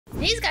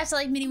Today's Gacha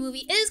Life mini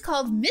movie is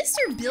called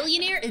Mr.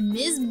 Billionaire and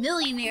Ms.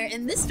 Millionaire,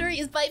 and this story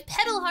is by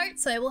Petal Heart,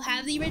 so I will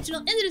have the original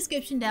in the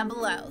description down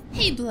below.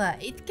 Hey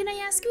Blythe, can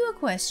I ask you a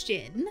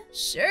question?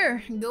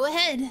 Sure, go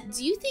ahead.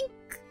 Do you think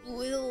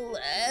we'll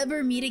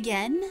ever meet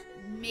again?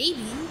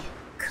 Maybe.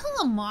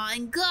 Come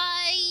on,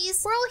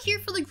 guys. We're all here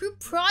for the group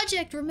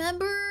project,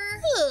 remember?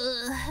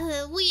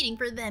 Waiting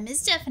for them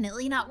is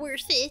definitely not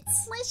worth it.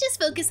 Let's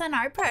just focus on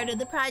our part of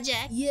the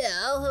project. Yeah,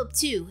 I'll help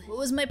too. What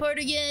was my part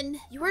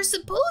again? You were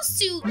supposed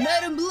to—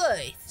 Madam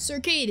Blythe, Sir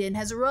Caden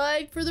has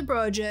arrived for the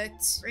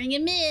project. Bring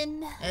him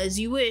in. As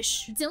you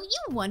wish. Don't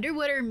you wonder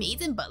what our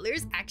maids and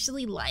butlers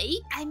actually like?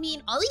 I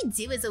mean, all they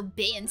do is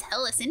obey and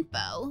tell us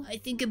info. I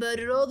think about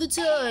it all the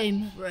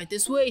time. Right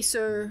this way,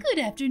 sir. Good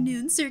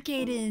afternoon, Sir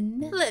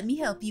Caden. Let me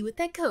help you with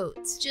that coat.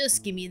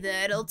 Just give me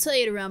that. I'll tie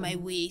it around my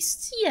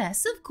waist.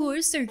 Yes, of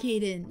course, Sir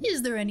Caden.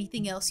 Is there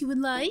anything else you would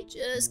like?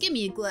 Just give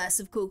me a glass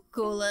of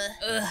Coca-Cola.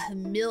 Ugh,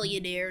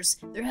 millionaires.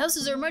 Their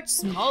houses are much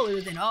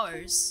smaller than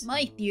ours.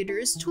 My theater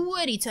is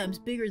 20 times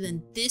bigger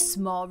than this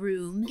small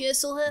room.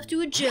 Guess I'll have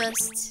to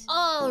adjust.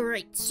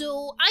 Alright,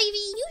 so Ivy,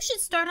 you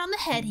should start on the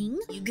heading.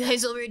 You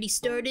guys already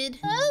started?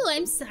 Oh,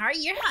 I'm sorry,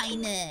 Your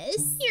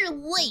Highness. You're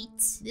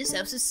late. This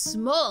house is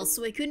small,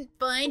 so I couldn't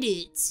find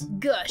it.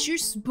 Gosh, you're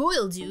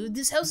spoiled, dude.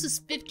 This house is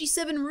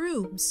 57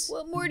 rooms.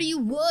 What more do you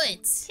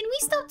want? Can we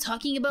stop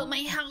talking about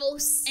my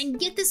house and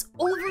get this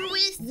over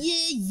with?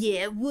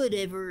 Yeah,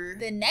 whatever.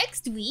 The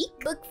next week,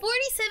 book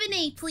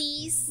 47A,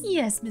 please.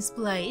 Yes, Miss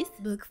Blythe.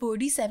 Book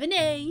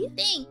 47A.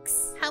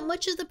 Thanks. How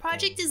much of the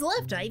project is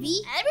left, Ivy?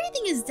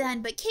 Everything is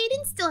done, but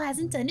Caden still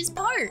hasn't done his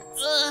part.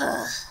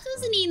 Ugh.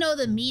 Doesn't he know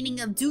the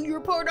meaning of do your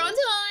part on time?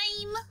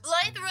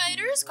 Blythe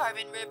Riders,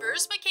 Carvin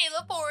Rivers,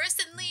 Michaela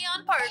Forrest, and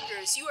Leon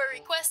Parkers, you are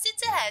requested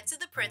to head to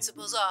the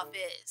principal's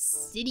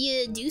office. Did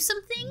you do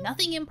something?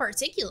 Nothing in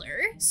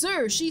particular.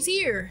 Sir, she's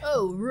here.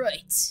 Oh,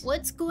 right.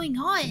 What's going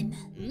on?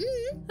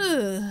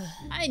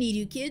 I need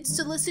you kids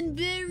to listen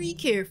very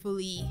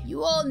carefully.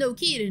 You all know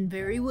Caden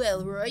very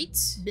well, right?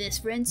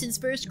 Best friend since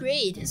first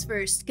grade, his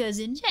first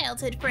cousin,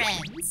 childhood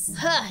friends.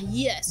 Ha,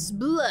 yes,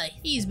 Blythe.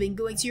 He's been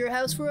going to your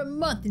house for a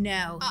month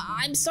now.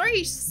 I'm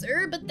sorry,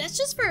 sir, but that's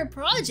just for a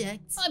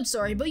project. I'm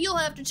sorry, but you'll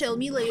have to tell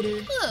me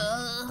later.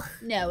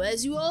 Now,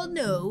 as you all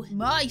know,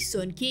 my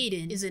son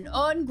Caden is an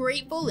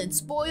ungrateful and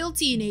spoiled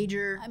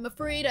teenager. I'm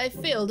afraid I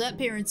failed at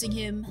parenting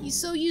him. He's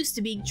so used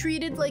to being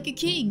treated like a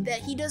king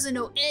that he doesn't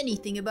know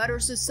anything about our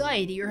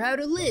society or how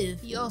to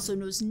live. He also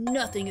knows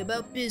nothing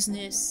about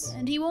business,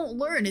 and he won't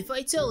learn if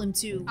I tell him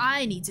to.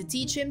 I need to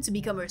teach him to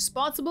become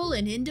responsible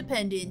and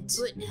independent.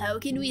 But how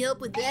can we help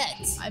with that?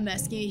 I'm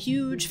asking a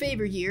huge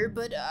favor here,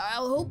 but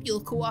I'll hope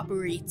you'll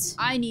cooperate.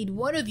 I need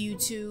one of you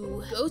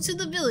to go to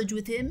the village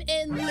with him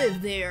and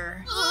live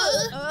there.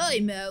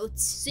 I'm out.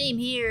 Same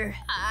here.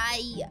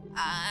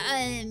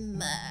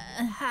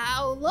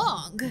 How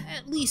long?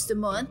 At least a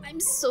month. I'm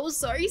so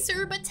sorry,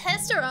 sir, but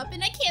tests are up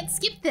and I can't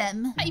skip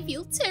them. I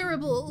feel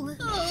terrible.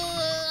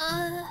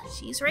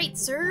 She's right,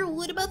 sir.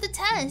 What about the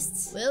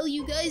tests? Well,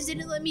 you guys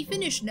didn't let me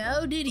finish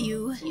now, did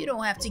you? You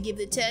don't have to give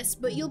the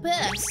test, but you'll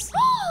pass.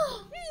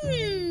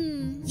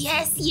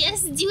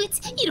 Yes, do it.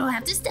 You don't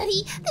have to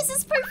study. This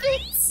is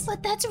perfect.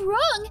 But that's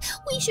wrong.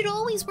 We should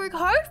always work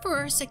hard for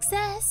our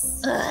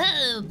success.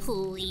 Oh,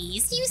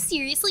 please. You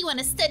seriously want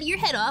to study your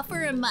head off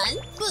for a month?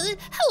 But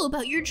how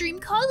about your dream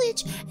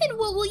college? And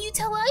what will you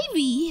tell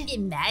Ivy?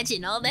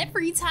 Imagine all that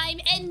free time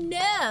and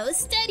no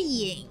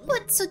studying.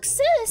 But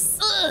success?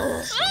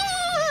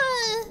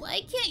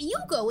 Why can't you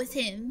go with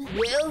him?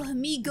 Well,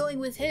 me going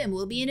with him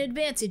will be an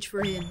advantage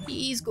for him.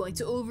 He's going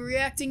to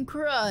overreact and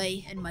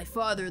cry, and my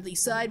fatherly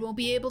side won't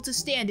be able to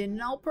stand it,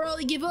 and I'll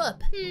probably give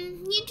up.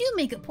 You do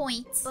make a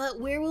point. But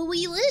where will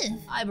we live?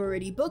 I've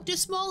already booked a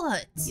small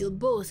hut. You'll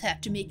both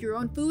have to make your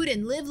own food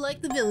and live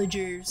like the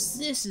villagers.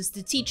 This is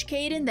to teach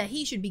Caden that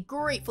he should be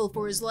grateful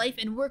for his life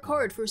and work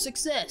hard for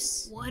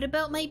success. What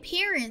about my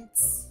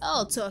parents?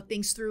 I'll talk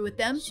things through with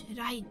them. Should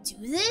I do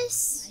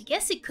this? I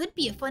guess it could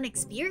be a fun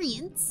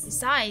experience.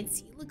 Besides,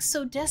 he looks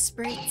so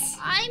desperate.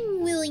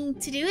 I'm willing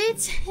to do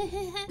it.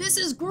 This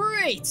is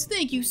great!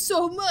 Thank you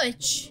so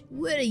much!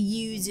 What are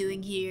you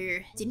doing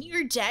here? Didn't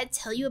your dad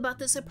tell you about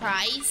the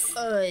surprise?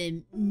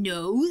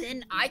 No.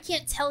 Then I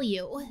can't tell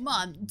you.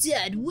 Mom,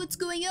 Dad, what's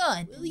going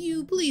on? Will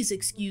you please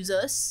excuse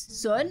us?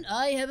 Son,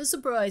 I have a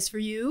surprise for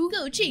you.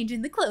 Go change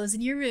in the clothes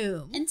in your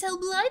room and tell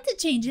Blythe to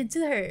change into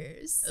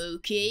hers.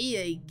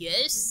 Okay, I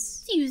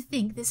guess. Do you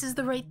think this is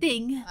the right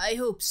thing? I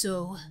hope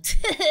so.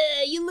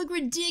 You look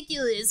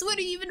ridiculous. What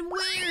are you even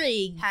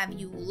wearing? Have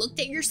you looked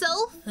at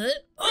yourself?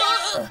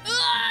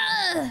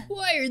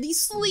 Why are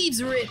these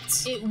sleeves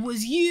ripped? It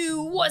was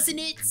you, wasn't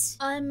it?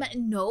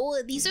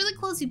 No, these are the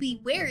clothes you'll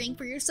be wearing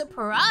for your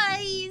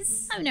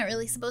surprise. I'm not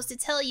really supposed to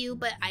tell you,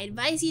 but I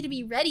advise you to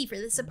be ready for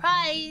the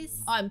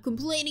surprise. I'm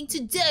complaining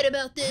to Dad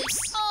about this.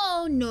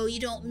 Oh, no you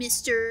don't,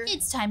 mister.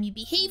 It's time you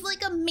behave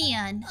like a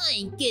man. I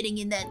ain't getting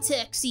in that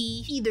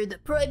taxi. Either the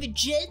private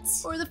jet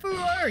or the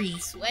Ferrari.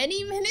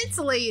 20 minutes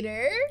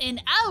later,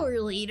 an hour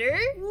later.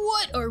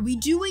 What are we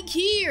doing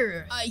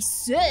here? I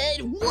said,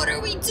 what are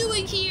we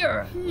doing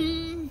here?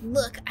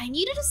 Look, I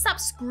need you to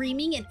stop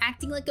screaming and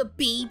acting like a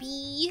baby.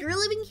 You're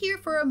living here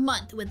for a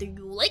month, whether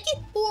you like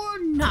it or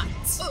not.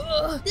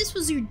 This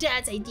was your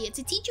dad's idea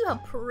to teach you how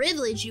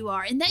privileged you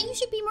are and that you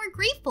should be more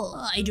grateful.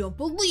 I don't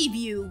believe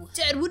you.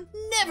 Dad would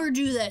never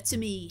do that to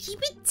me. Keep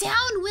it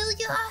down, will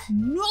ya?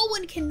 No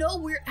one can know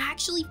we're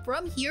actually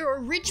from here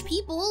or rich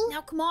people. Now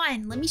come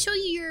on, let me show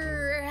you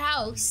your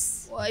house.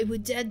 Why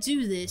would Dad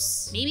do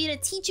this? Maybe to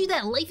teach you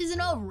that life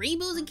isn't all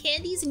rainbows and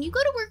candies and you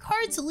gotta work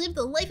hard to live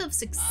the life of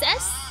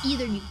success.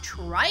 Either you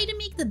try to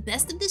make the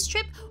best of this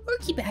trip or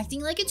keep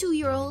acting like a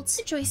 2-year-old.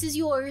 The choice is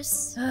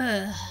yours.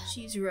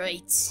 She's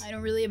right. I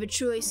don't really have a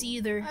choice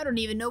either. I don't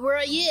even know where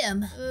I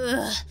am.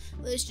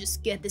 Let's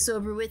just get this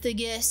over with, I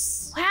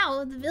guess.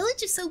 Wow, the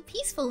village is so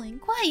peaceful and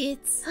quiet.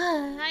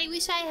 I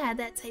wish I had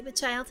that type of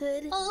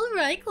childhood. All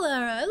right,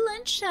 Clara,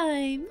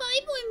 lunchtime. 5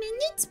 more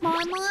minutes,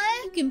 Mama.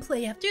 You can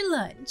play after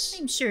lunch.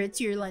 I'm sure it's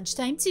your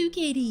lunchtime too,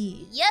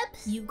 Katie. Yep.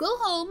 You go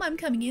home. I'm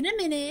coming in a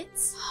minute.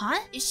 Huh?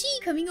 Is she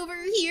coming over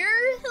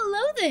here?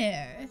 Hello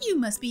there. You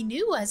must be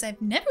new, as I've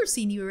never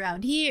seen you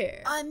around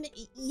here.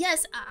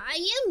 Yes, I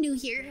am new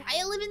here.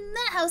 I live in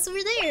that house over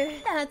there.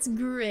 That's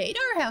great.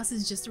 Our house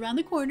is just around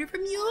the corner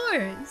from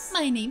yours.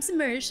 My name's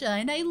Mersha,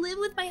 and I live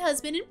with my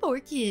husband and 4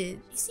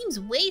 kids. He seems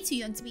way too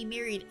young to be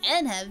married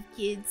and have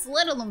kids,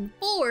 let alone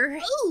 4.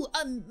 Oh,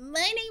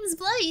 my name's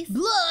Blythe.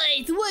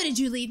 Blythe, why did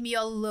you leave me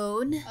all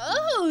alone?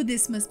 Oh,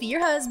 this must be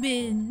your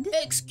husband.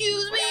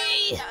 Excuse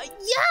me?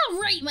 Yeah,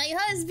 right, my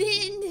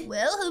husband.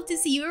 Well, hope to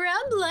see you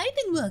around, Blythe,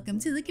 and welcome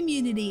to the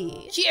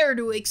community. Care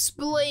to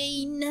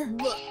explain?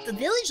 Look, the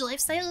village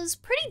lifestyle is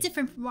pretty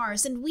different from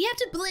ours, and we have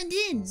to blend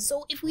in.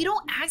 So if we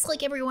don't act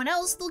like everyone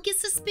else, they'll get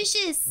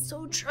suspicious.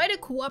 So try to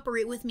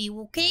cooperate with me,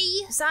 okay?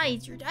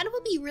 Besides, your dad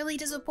will be really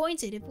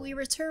disappointed if we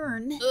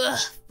return. Ugh,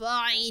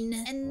 fine.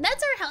 And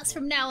that's our house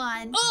from now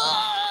on.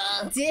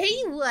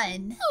 Day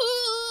 1.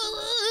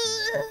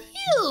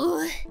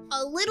 Phew.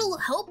 A little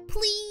help,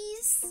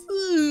 please?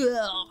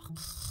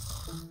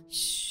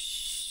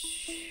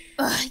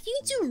 You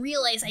do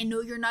realize I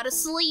know you're not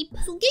asleep,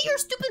 so get your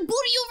stupid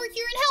booty over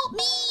here and help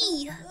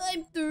me!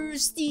 I'm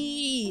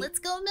thirsty. Let's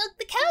go milk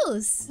the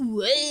cows.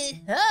 What?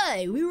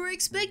 Hi, we were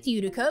expecting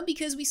you to come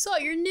because we saw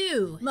you're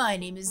new. My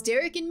name is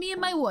Derek and me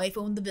and my wife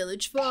own the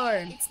village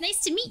farm. It's nice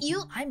to meet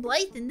you. I'm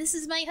Blythe and this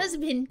is my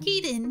husband,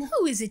 Kaden.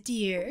 Who is it,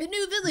 dear? The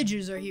new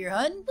villagers are here,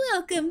 hun.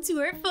 Welcome to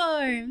our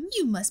farm.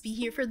 You must be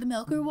here for the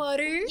milk or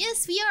water.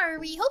 Yes, we are.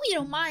 We hope you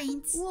don't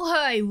mind.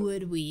 Why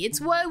would we?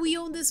 It's why we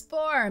own this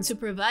farm, to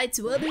provide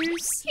to others.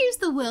 Here's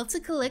the well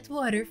to collect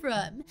water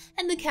from,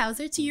 and the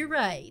cows are to your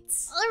right.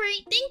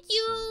 Alright, thank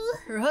you!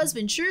 Her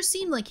husband sure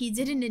seemed like he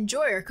didn't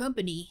enjoy our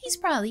company. He's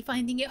probably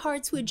finding it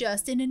hard to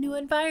adjust in a new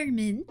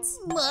environment.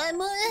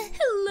 Mama!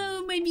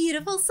 Hello, my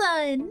beautiful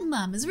son!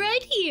 Mama's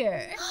right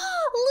here!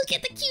 Look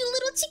at the cute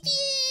little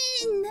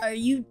chicken! Are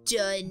you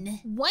done?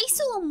 Why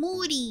so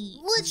moody?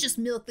 Let's just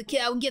milk the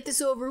cow and get this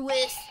over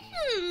with.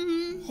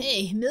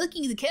 Hey,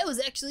 milking the cow is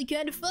actually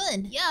kind of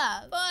fun.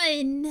 Yeah,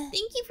 fun.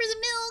 Thank you for the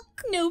milk.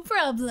 No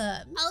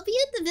problem. I'll be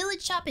at the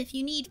village shop if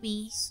you need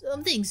me.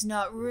 Something's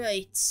not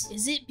right.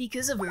 Is it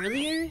because of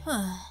earlier?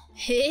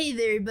 Hey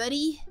there,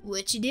 buddy.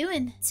 What you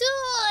doing?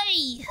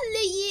 Toy!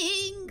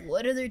 Playing!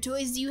 What other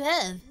toys do you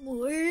have?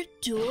 More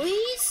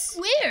toys?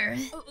 Where?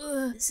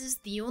 This is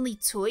the only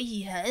toy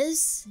he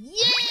has?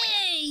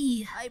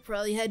 Yay! I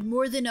probably had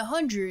more than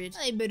 100.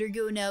 I better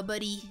go now,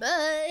 buddy.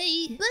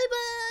 Bye!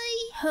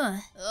 Bye-bye!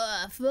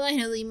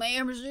 Finally, my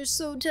arms are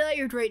so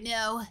tired right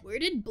now. Where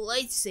did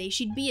Blythe say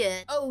she'd be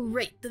at? Oh,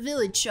 right, the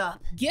village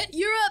shop. Get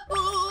your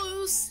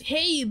apples!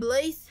 Hey,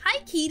 Blythe. Hi,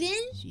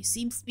 Kaden. She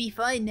seems to be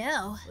fine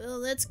now.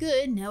 Well, that's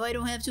good. Now I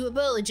don't have to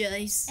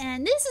apologize.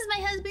 And this is my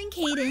husband,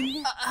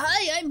 Kaden.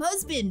 Hi, I'm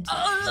husband.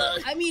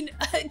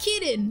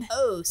 Kaden.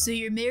 Oh, so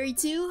you're married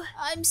too?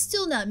 I'm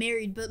still not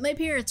married, but my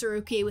parents are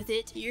okay with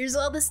it. Here's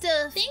all the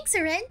stuff. Thanks,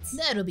 Rent.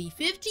 That'll be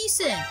 50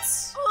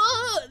 cents.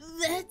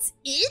 That's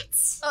it?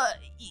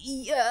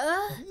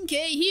 Yeah.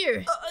 Okay,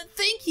 here.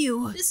 Thank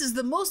you. This is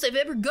the most I've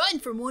ever gotten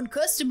from one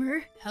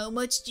customer. How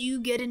much do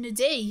you get in a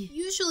day?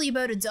 Usually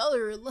about $1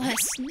 or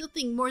less.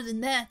 Nothing more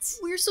than that.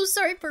 We're so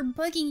sorry for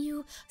bugging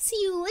you. See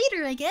you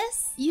later, I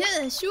guess.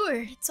 Yeah,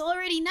 sure. It's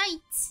already night.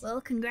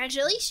 Well,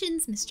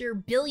 congratulations,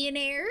 Mr.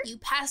 Billionaire. You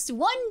passed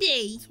 1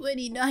 day.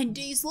 29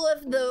 days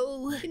left,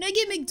 though. Can I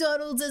get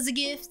McDonald's as a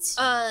gift?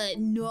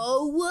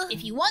 No.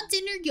 If you want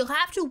dinner, you'll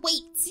have to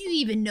wait. Do you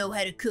even know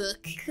how to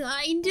cook?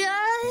 Kinda.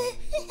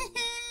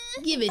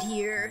 Give it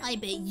here. I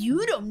bet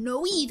you don't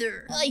know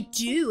either. I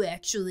do,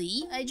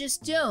 actually. I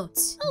just don't.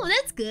 Oh,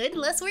 that's good.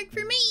 Less work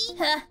for me.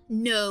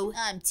 No,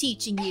 I'm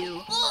teaching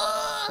you.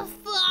 Fine.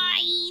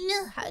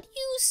 How do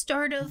you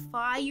start a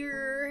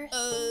fire?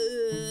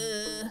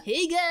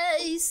 Hey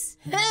guys.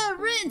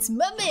 Rent,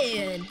 my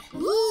man.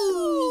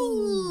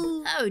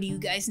 Ooh. How do you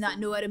guys not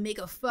know how to make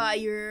a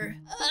fire?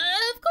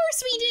 Of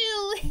course we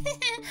do.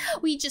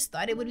 We we just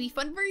thought it would be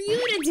fun for you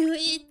to do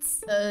it.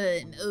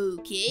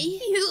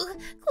 Okay.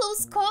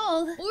 Close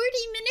call. 40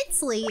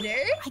 minutes later.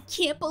 I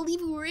can't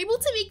believe we were able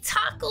to make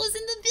tacos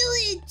in the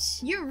village.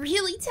 You're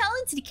really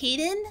talented,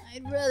 Kaden.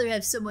 I'd rather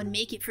have someone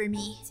make it for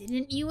me.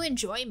 Didn't you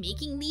enjoy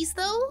making these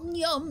though?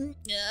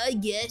 I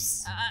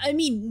guess. I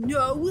mean,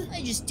 no.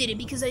 I just did it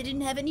because I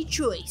didn't have any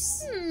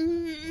choice.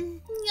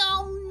 Yum.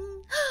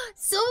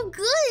 So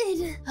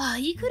good.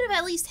 You could have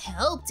at least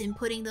helped in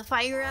putting the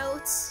fire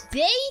out.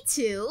 Day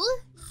 2.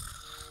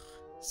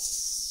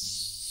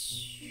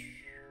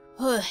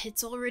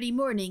 It's already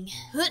morning.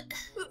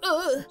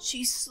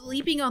 She's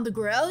sleeping on the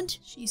ground?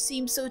 She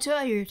seems so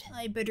tired.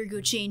 I better go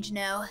change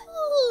now.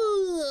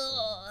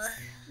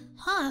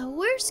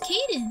 Where's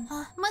Kaden?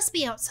 Must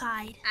be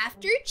outside.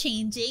 After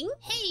changing,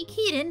 hey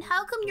Kaden,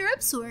 how come you're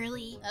up so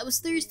early? I was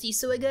thirsty,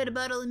 so I got a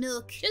bottle of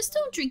milk. Just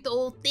don't drink the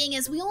whole thing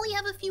as we only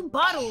have a few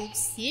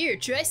bottles. Here,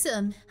 try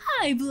some.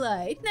 Hi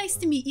Blythe, nice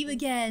to meet you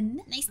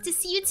again. Nice to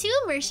see you too,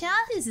 Mersha.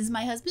 This is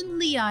my husband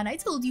Leon I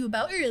told you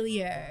about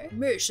earlier.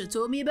 Mersha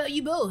told me about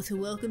you both.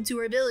 Welcome to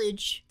our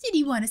village. Did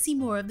you want to see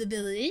more of the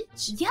village?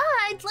 Yeah,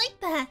 I'd like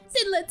that.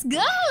 Then let's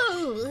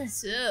go!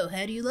 So,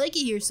 how do you like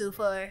it here so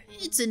far?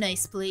 It's a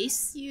nice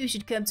place. You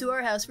should come to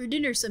our house for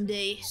dinner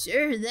someday.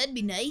 Sure, that'd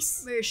be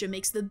nice. Mersha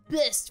makes the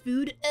best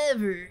food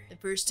ever. The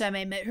first time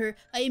I met her,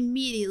 I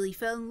immediately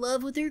fell in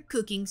love with her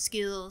cooking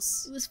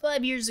skills. It was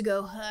 5 years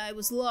ago. I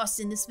was lost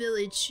in this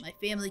village. My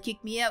family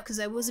kicked me out because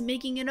I wasn't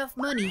making enough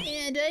money.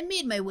 And I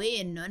made my way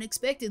and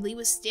unexpectedly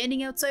was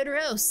standing outside her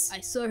house. I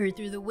saw her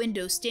through the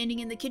window standing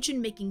in the kitchen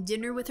making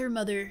dinner with her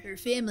mother. Her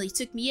family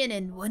took me in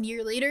and 1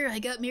 year later, I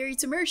got married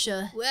to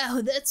Mersha.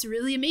 Wow, that's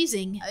really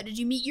amazing. How did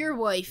you meet your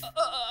wife?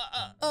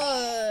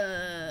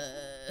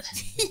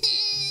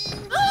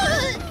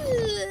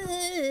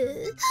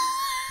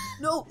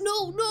 No,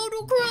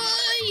 don't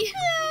cry!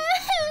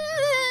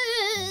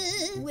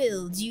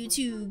 Will, do you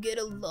two get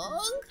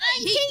along? I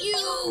hate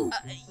you!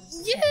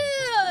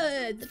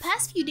 Yeah! The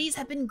past few days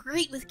have been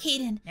great with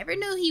Kaden. Never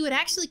knew he would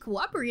actually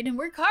cooperate and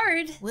work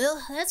hard.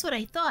 Well, that's what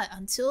I thought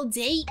until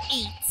day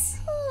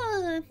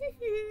 8.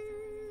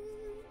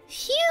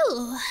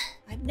 Phew!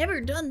 I've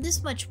never done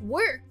this much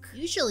work.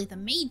 Usually the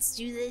maids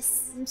do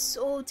this. I'm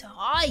so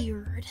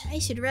tired. I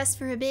should rest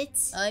for a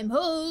bit. I'm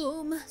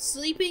home.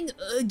 Sleeping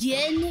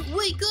again?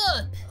 Wake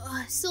up!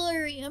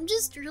 Sorry, I'm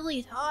just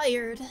really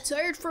tired.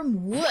 Tired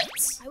from what?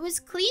 I was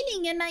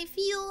cleaning and I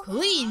feel...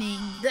 Cleaning?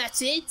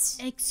 That's it?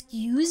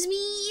 Excuse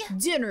me?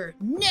 Dinner,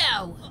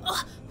 now!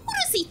 Who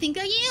does he think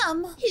I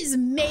am? His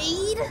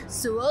maid?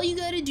 So all you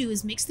gotta do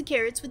is mix the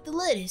carrots with the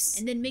lettuce,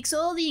 and then mix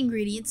all the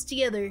ingredients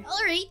together.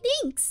 Alright,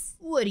 thanks.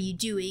 What are you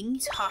doing?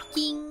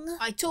 Talking?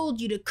 I told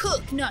you to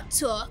cook, not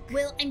talk.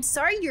 Well, I'm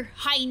sorry, your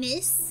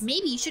highness.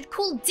 Maybe you should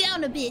cool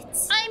down a bit.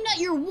 I'm not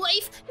your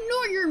wife,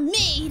 nor your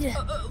maid.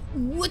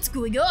 What's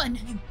going on?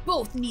 You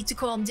both need to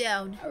calm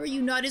down. How are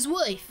you not his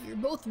wife? You're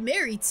both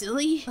married,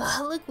 silly.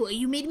 Look what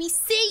you made me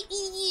say,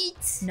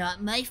 eat.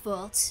 Not my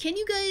fault. Can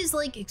you guys,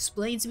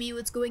 explain to me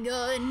what's going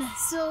on?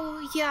 So,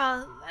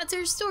 yeah, that's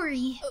our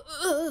story.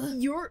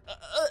 You're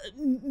a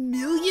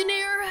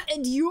millionaire?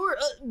 And you're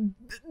a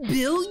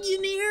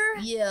billionaire?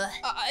 Yeah,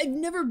 I've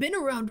never been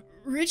around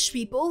rich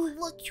people.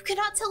 Look, you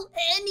cannot tell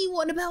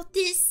anyone about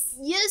this.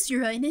 Yes,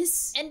 your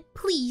highness. And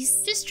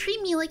please, just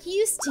treat me like you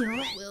used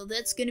to. Well,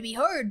 that's gonna be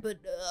hard, but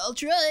I'll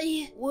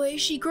try. Why is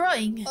she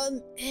crying?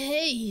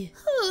 Hey.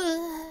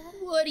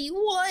 What do you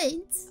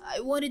want?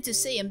 I wanted to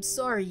say I'm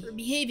sorry for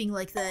behaving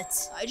like that.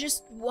 I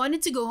just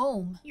wanted to go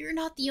home. You're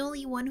not the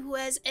only one who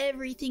has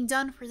everything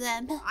done for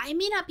them. I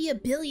may not be a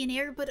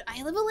billionaire, but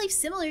I live a life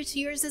similar to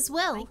yours as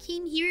well. I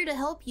came here to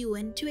help you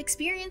and to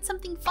experience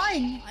something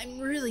fun. I'm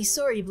really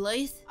sorry,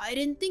 Blythe. I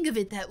didn't think of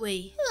it that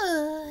way.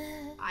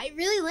 I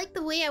really like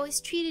the way I was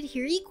treated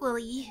here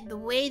equally. The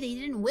way they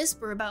didn't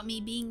whisper about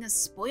me being a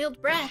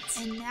spoiled brat.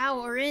 And now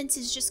Orent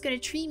is just gonna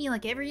treat me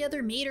like every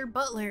other maid or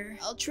butler.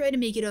 I'll try to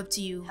make it up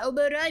to you. How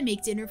about I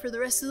make dinner for the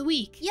rest of the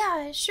week?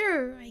 Yeah,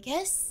 sure, I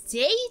guess.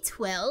 Day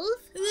 12?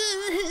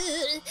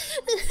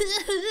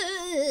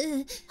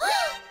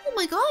 Oh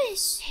my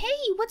gosh!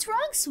 Hey, what's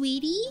wrong,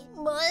 sweetie?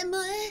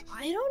 Mama?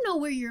 I don't know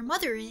where your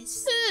mother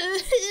is.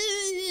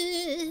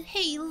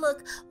 Hey,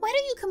 look, why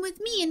don't you come with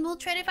me and we'll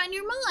try to find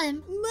your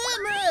mom?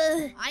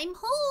 Mama! I'm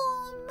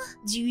home!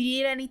 Do you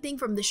need anything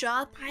from the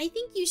shop? I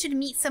think you should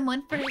meet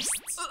someone first.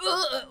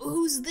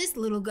 Who's this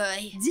little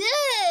guy?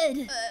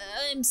 Dad!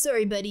 I'm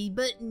sorry, buddy,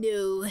 but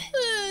no.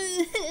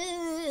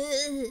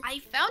 I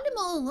found him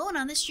all alone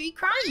on the street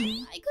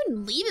crying. I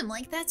couldn't leave him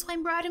like that, so I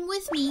brought him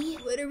with me.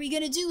 What are we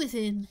gonna do with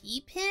him?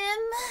 Keep him?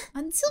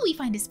 Until we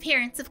find his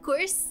parents, of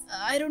course.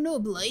 I don't know,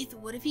 Blythe.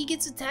 What if he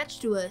gets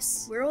attached to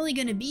us? We're only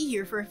gonna be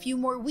here for a few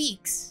more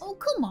weeks. Oh,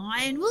 come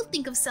on. We'll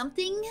think of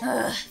something.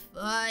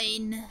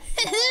 Fine.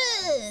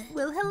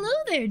 Well, hello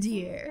there,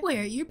 dear.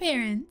 Where are your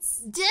parents?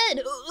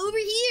 Dad, over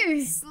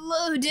here.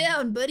 Slow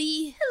down,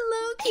 buddy.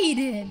 Hello,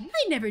 Kaden.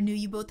 I never knew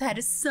you both had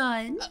a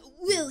son.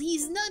 Well,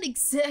 he's not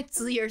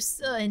exactly our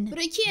son, but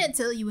I can't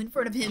tell you in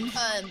front of him.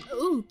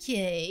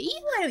 Okay.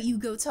 Why don't you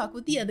go talk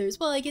with the others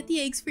while I get the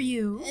eggs for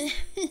you?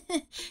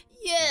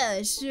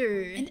 Yeah,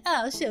 sure. And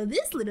I'll show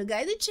this little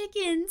guy the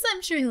chickens.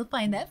 I'm sure he'll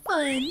find that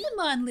fun. Come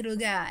on, little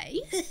guy.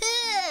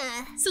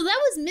 So that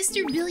was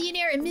Mr.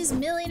 Billionaire and Ms.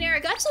 Millionaire,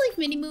 a gacha-like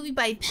mini-movie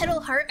by Petal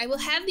Heart. I will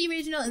have the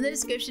original in the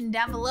description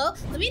down below.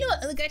 Let me know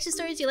what other gacha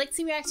stories you'd like to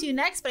see me react to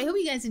next, but I hope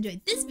you guys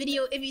enjoyed this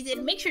video. If you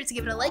did, make sure to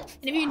give it a like.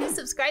 And if you're new,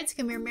 subscribe to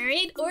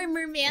GamingMermaid or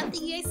Merman.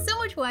 Thank you guys so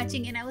much for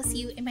watching, and I will see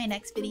you in my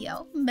next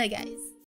video. Bye, guys.